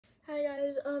Hi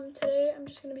guys, today I'm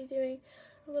just gonna be doing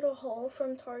a little haul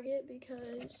from Target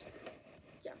because,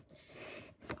 yeah,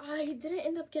 I didn't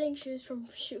end up getting shoes from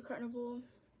Shoe Carnival.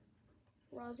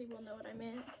 Rosie will know what I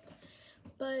meant,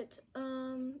 but,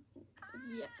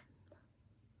 yeah.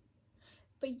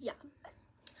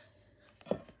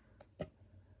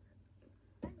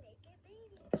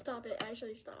 Stop it,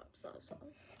 actually stop.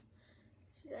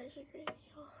 She's actually crazy,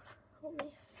 hold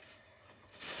me.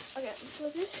 Okay, so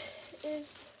this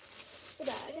is the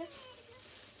bag.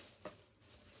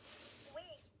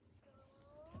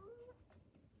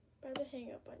 About to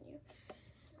hang up on you.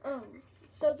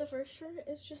 So the first shirt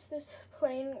is just this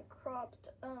plain cropped,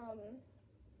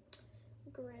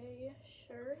 gray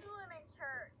shirt.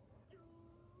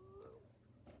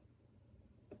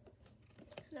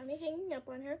 Not me hanging up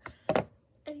on her.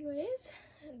 Anyways,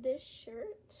 this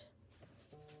shirt.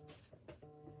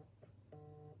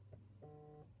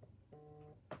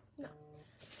 No.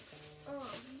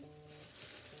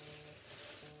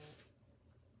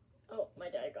 Oh, my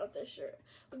dad got this shirt.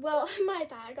 Well, my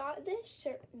dad got this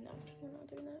shirt. No, we're not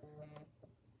doing that.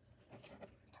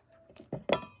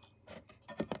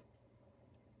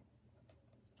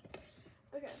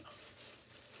 Okay.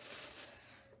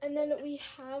 And then we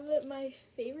have my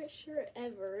favorite shirt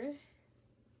ever.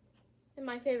 And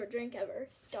my favorite drink ever.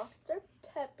 Dr.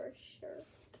 Pepper shirt.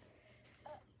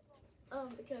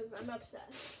 Because I'm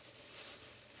obsessed.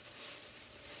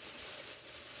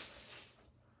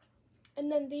 And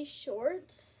then these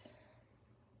shorts,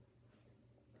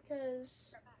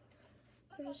 because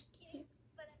they're just cute.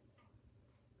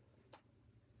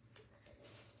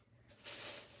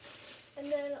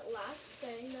 And then last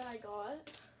thing that I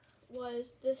got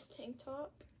was this tank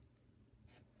top.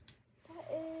 That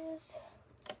is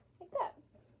like that.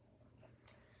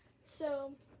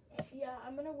 So yeah,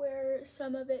 I'm gonna wear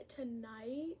some of it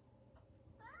tonight.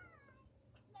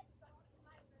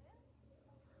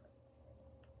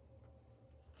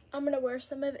 I'm gonna wear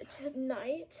some of it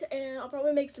tonight, and I'll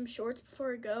probably make some shorts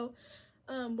before I go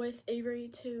with Avery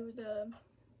to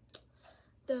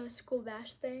the school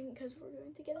bash thing, because we're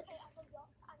going to get it.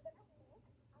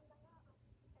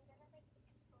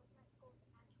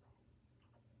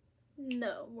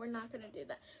 No, we're not gonna do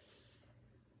that.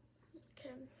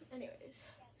 Okay, anyways,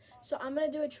 so I'm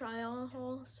gonna do a try on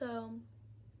haul, so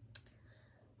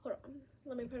hold on,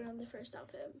 let me put on the first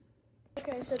outfit.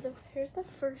 Okay, so here's the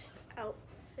first outfit.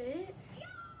 Here's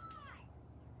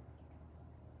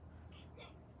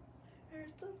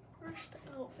the first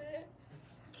outfit.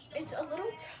 It's a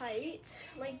little tight,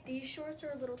 like these shorts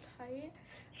are a little tight,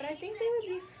 but I think they would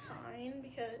be fine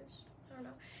because, I don't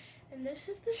know. And this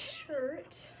is the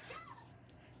shirt.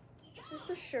 This is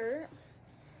the shirt.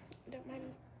 I don't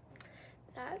mind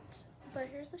that, but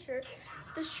here's the shirt.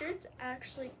 The shirt's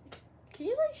actually, can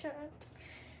you like shut up?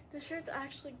 The shirt's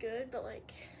actually good, but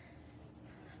like,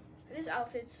 this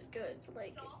outfit's good,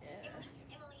 like, yeah.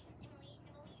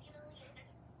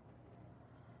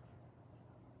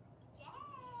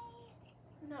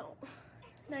 No.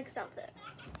 Next outfit.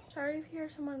 Sorry if you hear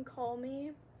someone call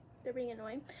me. They're being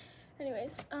annoying.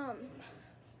 Anyways,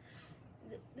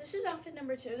 this is outfit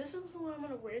number 2. This is the one I'm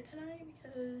gonna wear tonight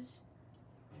because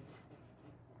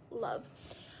love.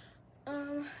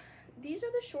 These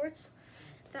are the shorts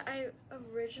that I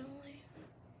originally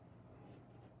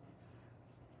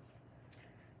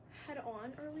had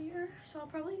on earlier. So I'll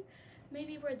probably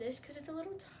maybe wear this because it's a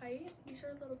little tight. These are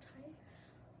a little tight.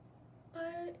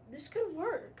 But this could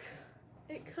work.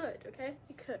 It could, okay?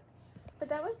 It could. But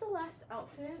that was the last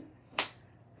outfit. It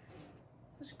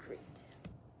was great.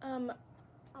 I'm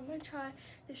gonna try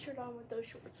this shirt on with those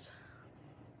shorts.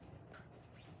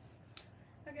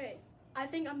 Okay, I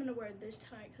think I'm gonna wear this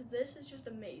tonight because this is just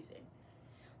amazing.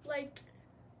 Like,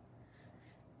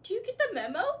 do you get the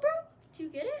memo, bro? Do you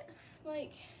get it?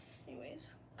 Like, anyways,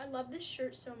 I love this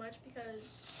shirt so much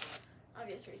because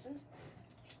obvious reasons.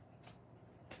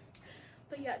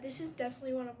 But yeah, this is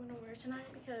definitely what I'm gonna wear tonight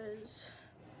because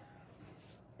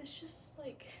it's just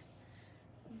like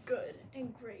good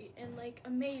and great and like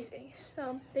amazing.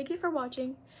 So thank you for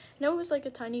watching. I know it was like a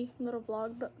tiny little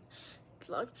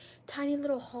tiny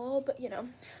little haul, but you know,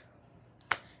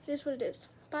 it is what it is.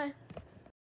 Bye.